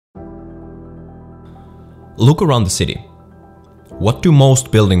Look around the city. What do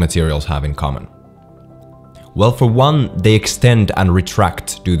most building materials have in common? Well, for one, they extend and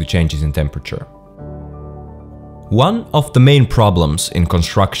retract due to changes in temperature. One of the main problems in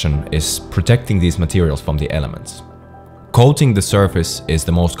construction is protecting these materials from the elements. Coating the surface is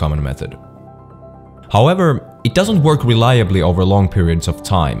the most common method. However, it doesn't work reliably over long periods of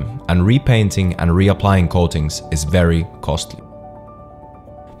time, and repainting and reapplying coatings is very costly.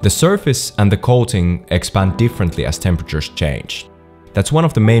 The surface and the coating expand differently as temperatures change. That's one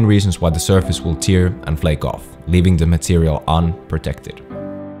of the main reasons why the surface will tear and flake off, leaving the material unprotected.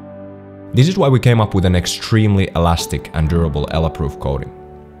 This is why we came up with an extremely elastic and durable ElaProof coating.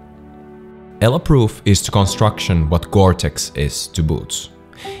 ElaProof is to construction what Gore-Tex is to boots.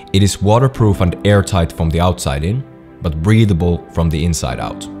 It is waterproof and airtight from the outside in, but breathable from the inside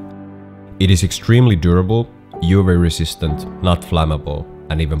out. It is extremely durable, UV resistant, not flammable,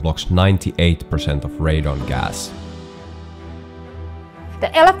 and even blocks 98% of radon gas. The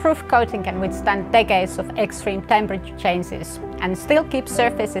ElaProof coating can withstand decades of extreme temperature changes and still keep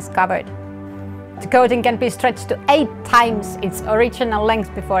surfaces covered. The coating can be stretched to 8 times its original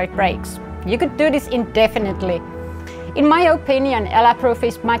length before it breaks. You could do this indefinitely. In my opinion, ElaProof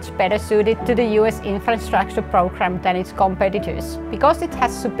is much better suited to the US infrastructure program than its competitors, because it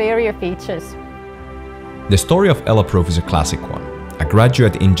has superior features. The story of ElaProof is a classic one. A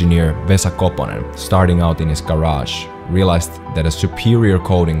graduate engineer, Vesa Koponen, starting out in his garage, realized that a superior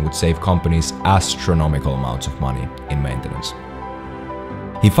coating would save companies astronomical amounts of money in maintenance.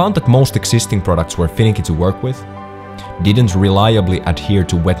 He found that most existing products were finicky to work with, didn't reliably adhere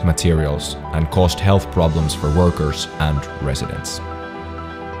to wet materials, and caused health problems for workers and residents.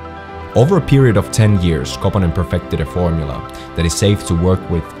 Over a period of 10 years, Koponen perfected a formula that is safe to work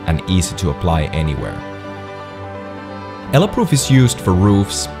with and easy to apply anywhere. ElaProof is used for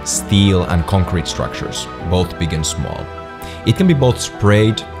roofs, steel and concrete structures, both big and small. It can be both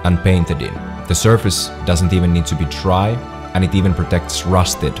sprayed and painted in. The surface doesn't even need to be dry, and it even protects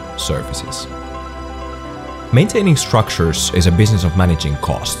rusted surfaces. Maintaining structures is a business of managing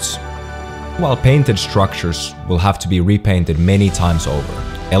costs. While painted structures will have to be repainted many times over,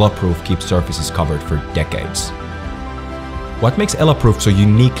 ElaProof keeps surfaces covered for decades. What makes ElaProof so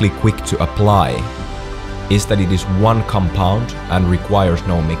uniquely quick to apply is that it is one compound and requires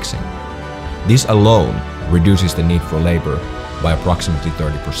no mixing. This alone reduces the need for labor by approximately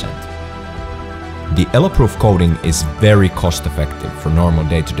 30%. The ElaProof coating is very cost-effective for normal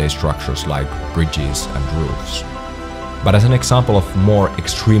day-to-day structures like bridges and roofs. But as an example of more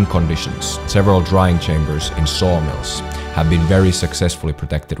extreme conditions, several drying chambers in sawmills have been very successfully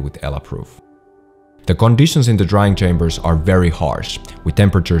protected with ElaProof. The conditions in the drying chambers are very harsh, with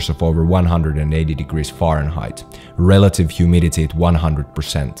temperatures of over 180 degrees Fahrenheit, relative humidity at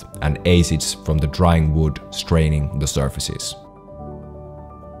 100%, and acids from the drying wood straining the surfaces.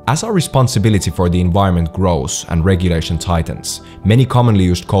 As our responsibility for the environment grows and regulation tightens, many commonly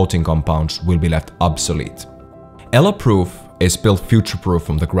used coating compounds will be left obsolete. ElaProof is built future-proof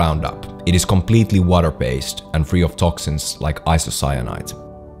from the ground up. It is completely water-based and free of toxins like isocyanate.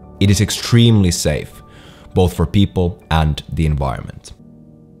 It is extremely safe, both for people and the environment.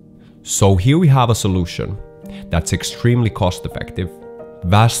 So here we have a solution that's extremely cost-effective,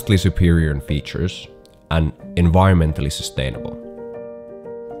 vastly superior in features, and environmentally sustainable.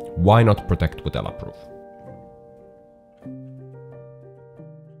 Why not protect with ElaProof?